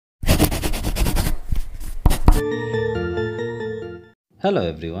Hello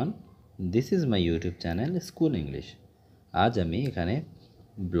everyone, this is my YouTube channel school English. আজ আমি এখানে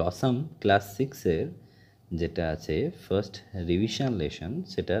ব্লসম ক্লাস 6-এর যেটা আছে ফার্স্ট রিভিশন লেসন,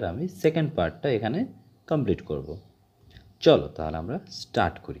 সেটার আমি সেকেন্ড পার্টটা এখানে কমপ্লিট করব। চলো তাহলে আমরা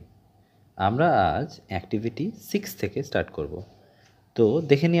স্টার্ট করি। আমরা আজ অ্যাক্টিভিটি 6 থেকে স্টার্ট করব। তো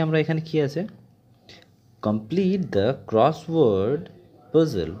দেখে নিই আমরা এখানে কি আছে। Complete the crossword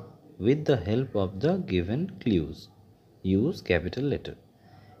puzzle with the help of the given ক্লিউজ, use capital letter.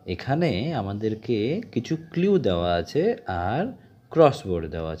 এখানে আমাদেরকে কিছু ক্লিউ দেওয়া আছে আর ক্রসওয়ার্ড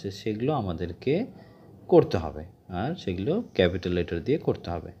দেওয়া আছে, সেগুলো আমাদেরকে করতে হবে, আর সেগুলো ক্যাপিটাল লেটার দিয়ে করতে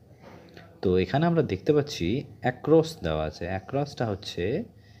হবে। তো এখানে আমরা দেখতে পাচ্ছি অ্যাক্রস দেওয়া আছে। অ্যাক্রসটা হচ্ছে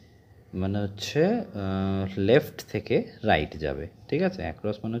মানে হচ্ছে লেফট থেকে রাইট যাবে, ঠিক আছে।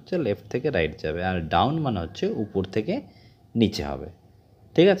 অ্যাক্রস মানে হচ্ছে লেফট থেকে রাইট যাবে, আর ডাউন মানে হচ্ছে উপর থেকে নিচে হবে,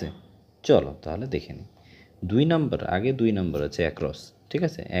 ঠিক আছে। চলো তাহলে দেখে নিই। 2 নম্বর, আগে 2 নম্বর আছে অ্যাক্রস, ঠিক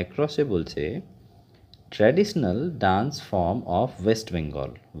আছে। অ্যাক্রসে বলছে traditional dance form of West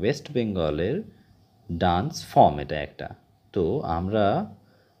Bengal. West বেঙ্গলের ডান্স ফর্ম এটা একটা। তো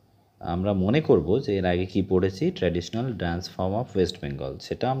আমরা মনে করব যে এর আগে কি পড়েছি, traditional dance form of West Bengal,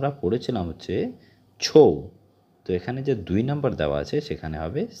 সেটা আমরা পড়েছিলাম হচ্ছে ছৌ। তো এখানে যে 2 নম্বর দেওয়া আছে সেখানে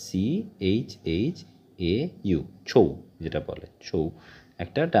হবে CHHAU, ছৌ যেটা বলে, ছৌ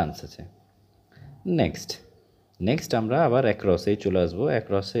একটা ডান্স আছে। নেক্সট আমরা আবার অ্যাক্রসেই চলে আসবো।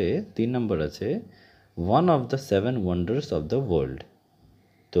 অ্যাক্রসে 3 নম্বর আছে one of the 7 wonders of the world.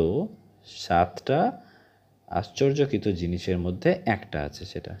 তো 7টা আশ্চর্যকৃত জিনিসের মধ্যে একটা আছে,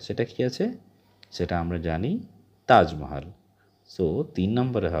 সেটা কি আছে সেটা আমরা জানি, তাজমহল। সো 3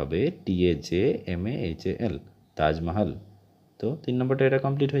 নম্বরে হবে TAJMAHAL, তাজমহল। তো 3 নম্বরটা এটা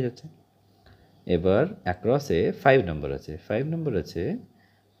কমপ্লিট হয়ে যাচ্ছে। এবার অ্যাক্রসে 5 নম্বর আছে। 5 নম্বর আছে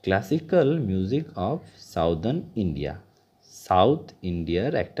classical music of southern India. South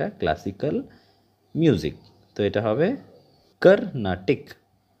ইন্ডিয়ার একটা ক্লাসিক্যাল মিউজিক, তো এটা হবে কর্ণাটিক।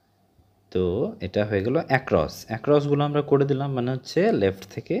 তো এটা হয়ে গেল অ্যাক্রস। অ্যাক্রসগুলো আমরা করে দিলাম, মানে হচ্ছে লেফট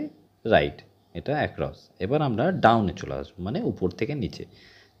থেকে রাইট, এটা অ্যাক্রস। এবার আমরা ডাউনে চলে আসবো, মানে উপর থেকে নিচে।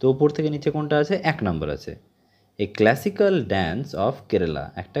 তো উপর থেকে নিচে কোনটা আছে, 1 নম্বর আছে a classical dance of Kerala,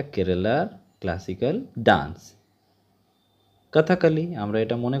 একটা কেরালার ক্লাসিক্যাল ডান্স কথাকলি। আমরা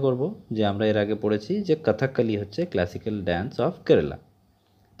এটা মনে করব যে আমরা এর আগে পড়েছি যে কথাকলি হচ্ছে ক্লাসিক্যাল ড্যান্স অফ কেরালা,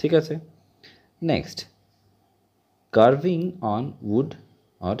 ঠিক আছে। Next carving on wood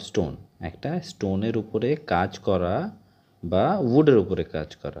or stone, একটা স্টোনের উপরে কাজ করা বা উডের উপরে কাজ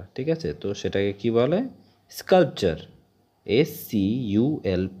করা, ঠিক আছে। তো সেটাকে কি বলে, স্কাল্পচার,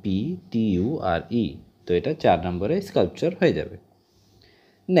 SCULPTURE। তো এটা 4 নম্বরে স্কাল্পচার হয়ে যাবে।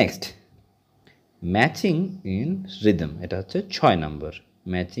 নেক্সট ম্যাচিং ইন রিদম, এটা হচ্ছে 6 নম্বর,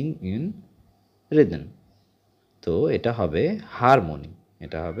 ম্যাচিং ইন রিদম। তো এটা হবে হারমোনি,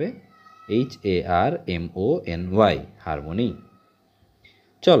 এটা হবে HARMONY, হারমোনি।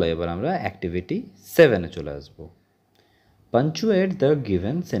 চলো এবার আমরা অ্যাক্টিভিটি 7-এ চলে আসব। পাঞ্চুয়েট দ্য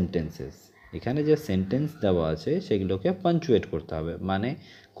গিভেন সেন্টেন্সেস। এখানে যে সেন্টেন্স দেওয়া আছে সেগুলোকে পাঞ্চুয়েট করতে হবে, মানে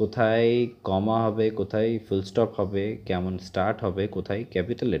কোথায় কমা হবে, কোথায় ফুল স্টপ হবে, কেমন স্টার্ট হবে, কোথায়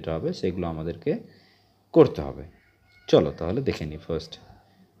ক্যাপিটাল লেটার হবে, সেগুলো আমাদেরকে করতে হবে। চলো তাহলে দেখে নিই। First,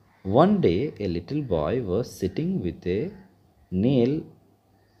 one day a little boy was sitting with a nail,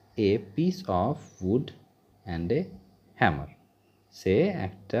 a piece of wood and a hammer. সে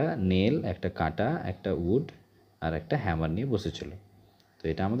একটা নেল, একটা কাঁটা, একটা উড আর একটা হ্যামার নিয়ে বসেছিল। তো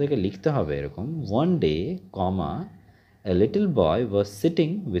এটা আমাদেরকে লিখতে হবে এরকম, one day, comma, a little boy was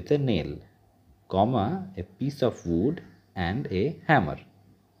sitting with a nail, comma, a piece of wood and a hammer.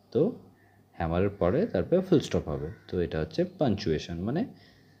 তো হ্যামারের পরে তারপরে ফুল স্টপ হবে। তো এটা হচ্ছে পাঞ্চুয়েশন, মানে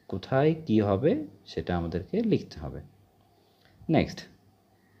কোথায় কি হবে সেটা আমাদেরকে লিখতে হবে। Next,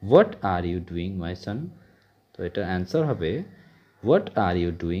 what are you doing my সন। তো এটার অ্যান্সার হবে হোয়াট আর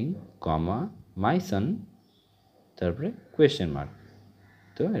ইউ ডুইং, কমা, মাই সন, তারপরে কোয়েশ্চেন মার্ক।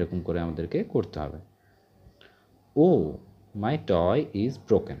 তো এরকম করে আমাদেরকে করতে হবে। ও মাই টয় ইজ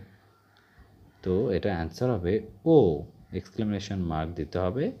ব্রোকেন। তো এটা অ্যান্সার হবে ও, এক্সক্লেমেশন মার্ক দিতে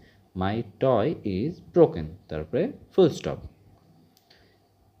হবে, মাই টয় ইজ ব্রোকেন, তারপরে ফুল স্টপ।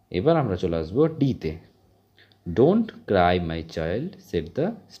 এবার আমরা চলে আসবো ডিতে। Don't cry my child said the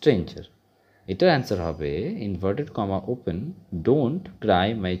stranger. এটার অ্যান্সার হবে inverted comma open, don't cry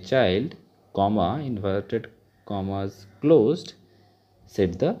my child, comma, inverted কমাস closed,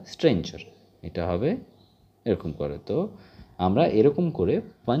 said the stranger. এটা হবে এরকম করে। তো আমরা এরকম করে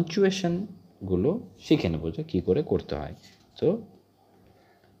পাঞ্চুয়েশনগুলো শিখে নেবো যে কী করে করতে হয়। তো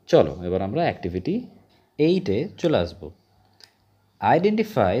চলো এবার আমরা অ্যাক্টিভিটি 8-এ চলে আসবো।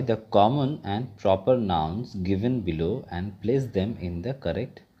 Identify the common and proper nouns given below and place them in the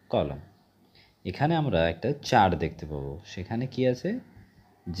correct column. এখানে আমরা একটা চার্ট দেখতে পাবো, সেখানে কি আছে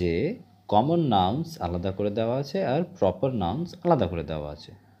যে কমন নাউন্স আলাদা করে দেওয়া আছে আর প্রপার নাউন্স আলাদা করে দেওয়া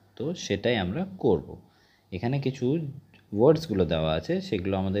আছে। তো সেটাই আমরা করব। এখানে কিছু ওয়ার্ডসগুলো দেওয়া আছে,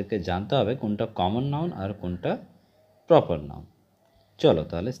 সেগুলো আমাদেরকে জানতে হবে কোনটা কমন নাউন আর কোনটা প্রপার নাউন। চলো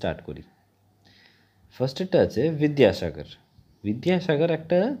তাহলে স্টার্ট করি। ফার্স্টেরটা আছে বিদ্যাসাগর। বিদ্যাসাগর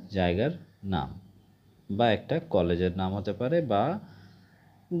একটা জায়গার নাম বা একটা কলেজের নাম হতে পারে বা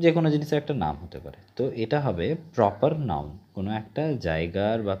যে কোনো জিনিসের একটা নাম হতে পারে। তো এটা হবে প্রপার নাউন, কোনো একটা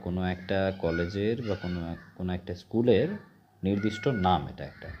জায়গার বা কোনো একটা কলেজের বা কোনো একটা স্কুলের নির্দিষ্ট নাম এটা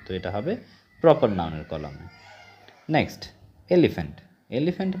একটা। তো এটা হবে প্রপার নাউনের কলামে। Next elephant.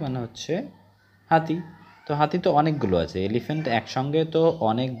 এলিফ্যান্ট মানে হচ্ছে হাতি। তো হাতি তো অনেকগুলো আছে, এলিফ্যান্ট একসঙ্গে তো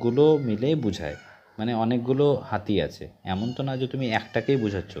অনেকগুলো মিলেই বোঝায়, মানে অনেকগুলো হাতি আছে, এমন তো না যে তুমি একটাকেই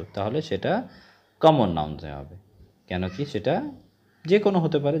বোঝাচ্ছ, তাহলে সেটা কমন নাউন্সে হবে। কেন কি সেটা যে কোনো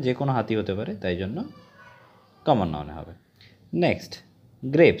হতে পারে, যে কোনো হাতি হতে পারে, তাই জন্য কমন নাউনে হবে। Next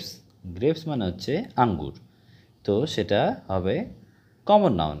grapes. গ্রেপস মানে হচ্ছে আঙ্গুর, তো সেটা হবে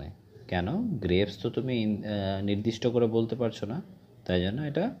কমন নাউনে। কেন, গ্রেপস তো তুমি নির্দিষ্ট করে বলতে পারছো না, তাই জন্য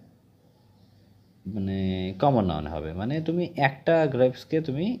এটা মানে কমন নাউনে হবে। মানে তুমি একটা গ্রেপসকে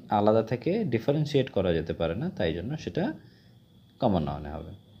তুমি আলাদা থেকে ডিফারেন্সিয়েট করা যেতে পারে না, তাই জন্য সেটা কমন নাউনে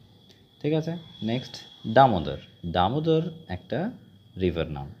হবে। ঠিক আছে। নেক্সট দামোদর। দামোদর একটা রিভার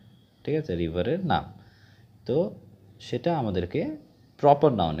নাম, ঠিক আছে, রিভারের নাম। তো সেটা আমাদেরকে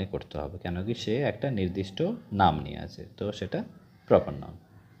প্রপার নাউনে করতে হবে, কেন কি সে একটা নির্দিষ্ট নাম নিয়ে আছে, তো সেটা প্রপার নাউন।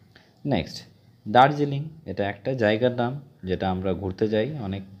 নেক্সট দার্জিলিং। এটা একটা জায়গার নাম যেটা আমরা ঘুরতে যাই,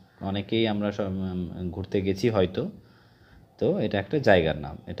 অনেকেই আমরা সব ঘুরতে গেছি হয়তো। তো এটা একটা জায়গার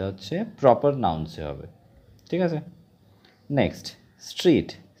নাম, এটা হচ্ছে প্রপার নাউন্সে হবে। ঠিক আছে। Next street.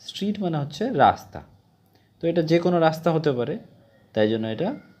 স্ট্রিট মানে হচ্ছে রাস্তা, তো এটা যে কোনো রাস্তা হতে পারে, তাই জন্য এটা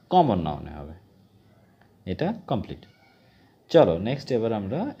কমন নাউনে হবে। এটা কমপ্লিট। চলো নেক্সট এবার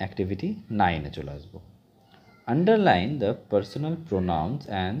আমরা অ্যাক্টিভিটি 9-এ চলে আসবো। Underline the personal pronouns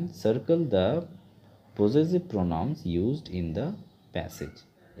and circle the possessive pronounce used in the passage.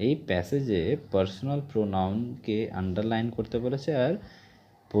 এই প্যাসেজে পার্সোনাল প্রোনাউনকে আন্ডারলাইন করতে বলেছে আর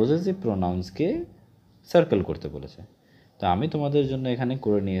পজেসিভ প্রোনাউন্সকে সার্কেল করতে বলেছে। তো আমি তোমাদের জন্য এখানে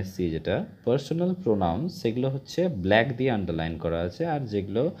করে নিয়ে এসেছি যেটা পার্সোনাল প্রোনাউন্স, সেগুলো হচ্ছে ব্ল্যাক দিয়ে আন্ডারলাইন করা আছে, আর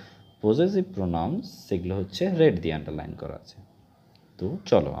যেগুলো পজেসিভ প্রোনাউন্স সেগুলো হচ্ছে রেড দিয়ে আন্ডারলাইন করা আছে। তো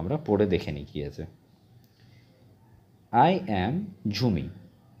চলো আমরা পড়ে দেখে নিই কী আছে। I am ঝুমি।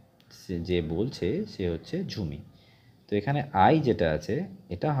 সে যে বলছে সে হচ্ছে ঝুমি। তো এখানে আই যেটা আছে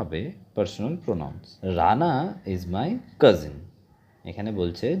এটা হবে personal pronouns. Rana is my cousin. এখানে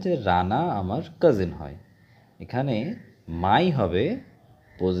বলছে যে রানা আমার কাজিন হয়। এখানে মাই হবে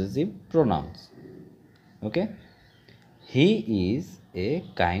positive pronounce. Okay. He is a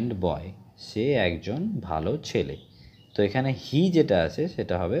kind বয়। সে একজন ভালো ছেলে। তো এখানে হি যেটা আছে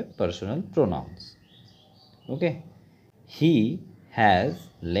সেটা হবে personal pronouns. Okay. He has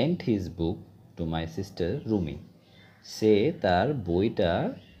lent his book to my sister Rumi. সে তার বইটা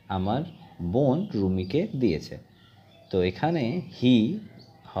আমার বোন রুমিকে দিয়েছে। তো এখানে হি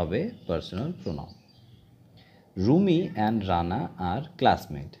হবে personal pronoun. Rumi and Rana R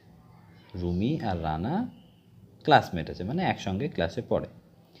classmate. Rumi R Rana classmate আছে, মানে একসঙ্গে ক্লাসে পড়ে।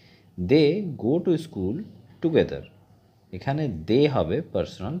 দে গো টু স্কুল টুগেদার। এখানে দে হবে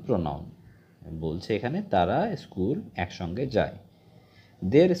পার্সোনাল প্রোনাউন, বলছে এখানে তারা স্কুল একসঙ্গে যায়।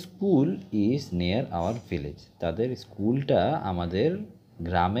 দের school is near our village. তাদের স্কুলটা আমাদের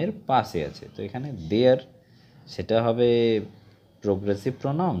গ্রামের পাশে আছে। তো এখানে দেয়ার সেটা হবে প্রোগ্রেসিভ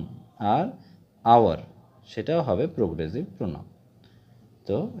প্রোনাউন, আর আওয়ার সেটাও হবে প্রোগ্রেসিভ প্রোনাউন।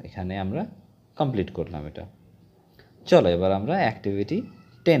 তো এখানে আমরা কমপ্লিট করলাম এটা। চলো এবার আমরা অ্যাক্টিভিটি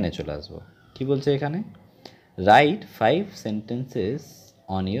 10-এ চলে আসবো। কী বলছে এখানে? Right 5 sentences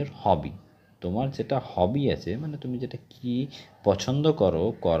on your hobby. তোমার যেটা হবি আছে, মানে তুমি যেটা কি পছন্দ করো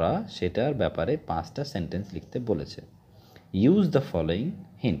করা, সেটার ব্যাপারে 5টা সেন্টেন্স লিখতে বলেছে। Use the following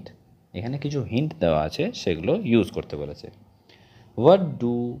hint. এখানে কিছু হিন্ট দেওয়া আছে, সেগুলো ইউজ করতে বলেছে। What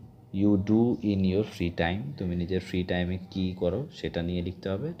do you do in your free time. তুমি নিজের ফ্রি টাইমে কী করো সেটা নিয়ে লিখতে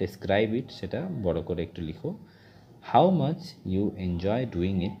হবে। ডেসক্রাইব ইট, সেটা বড় করে একটু লিখো। How much you enjoy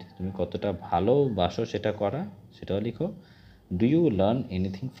doing it. তুমি কতটা ভালোবাসো সেটা করা, সেটাও লিখো। Do you learn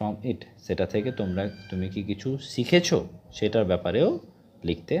anything from it. সেটা থেকে তুমি কি কিছু শিখেছো সেটার ব্যাপারেও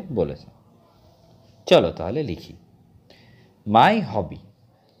লিখতে বলেছে। চলো তাহলে লিখি। মাই হবি।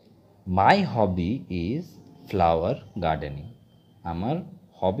 মাই হবি ইজ ফ্লাওয়ার গার্ডেনিং। আমার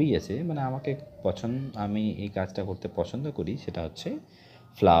হবি আছে, মানে আমি এই কাজটা করতে পছন্দ করি, সেটা হচ্ছে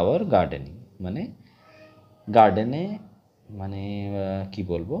ফ্লাওয়ার গার্ডেনিং। মানে গার্ডেনে মানে কি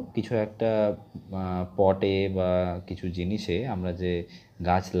বলবো, কিছু একটা পটে বা কিছু জিনিসে আমরা যে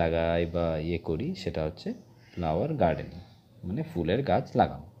গাছ লাগাই বা ইয়ে করি, সেটা হচ্ছে ফ্লাওয়ার গার্ডেনিং, মানে ফুলের গাছ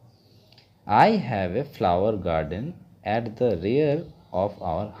লাগানো। I have a flower garden at the rear of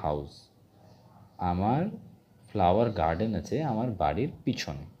our house. আমার ফ্লাওয়ার গার্ডেন আছে আমার বাড়ির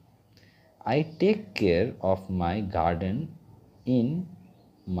পিছনে। I take care of my garden in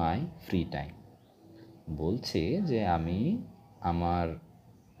my free time. বলছে যে আমি আমার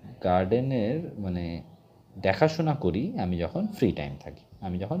গার্ডেনের মানে দেখাশোনা করি আমি যখন ফ্রি টাইম থাকি।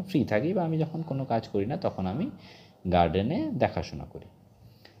 আমি যখন ফ্রি থাকি বা আমি যখন কোনো কাজ করি না, তখন আমি গার্ডেনে দেখাশোনা করি।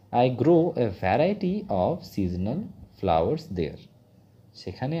 I grow a variety of seasonal flowers দেয়ার।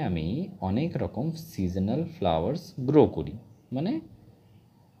 সেখানে আমি অনেক রকম সিজনাল ফ্লাওয়ার্স গ্রো করি, মানে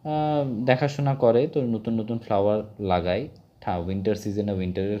দেখাশোনা করে তো নতুন নতুন ফ্লাওয়ার লাগাই। উইন্টার সিজনে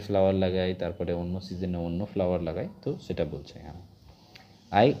উইন্টারের ফ্লাওয়ার লাগাই, তারপরে অন্য সিজনে অন্য ফ্লাওয়ার লাগাই, তো সেটা বলছে এখানে।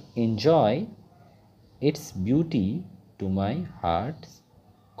 I enjoy it's beauty to my hertz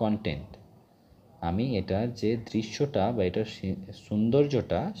content. আমি এটার যে দৃশ্যটা বা এটার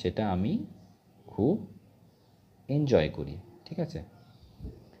সৌন্দর্যটা, সেটা আমি খুব এনজয় করি, ঠিক আছে।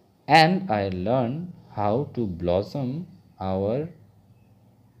 And I learn how to blossom hour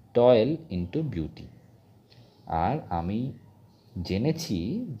toil into beauty. আর আমি জেনেছি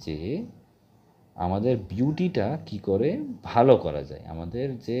যে আমাদের বিউটিটা কি করে ভালো করা যায়, আমাদের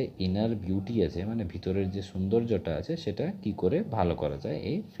যে ইনার বিউটি আছে, মানে ভিতরের যে সৌন্দর্যটা আছে, সেটা কি করে ভালো করা যায়,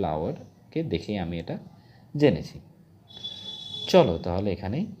 এই ফ্লাওয়ারকে দেখেই আমি এটা জেনেছি। চলো তাহলে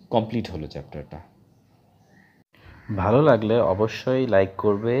এখানেই কমপ্লিট হলো চ্যাপ্টারটা। ভালো লাগলে অবশ্যই লাইক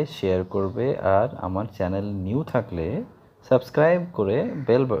করবে, শেয়ার করবে, আর আমার চ্যানেল নিউ থাকলে সাবস্ক্রাইব করে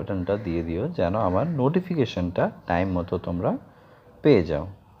বেল বাটনটা দিয়ে দিও, যেন আমার নোটিফিকেশনটা টাইম মতো তোমরা পেয়ে যাও।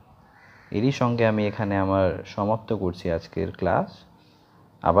 এরই সঙ্গে আমি এখানে আমার সমাপ্ত করছি আজকের ক্লাস।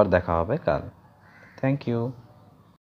 আবার দেখা হবে কাল। Thank you.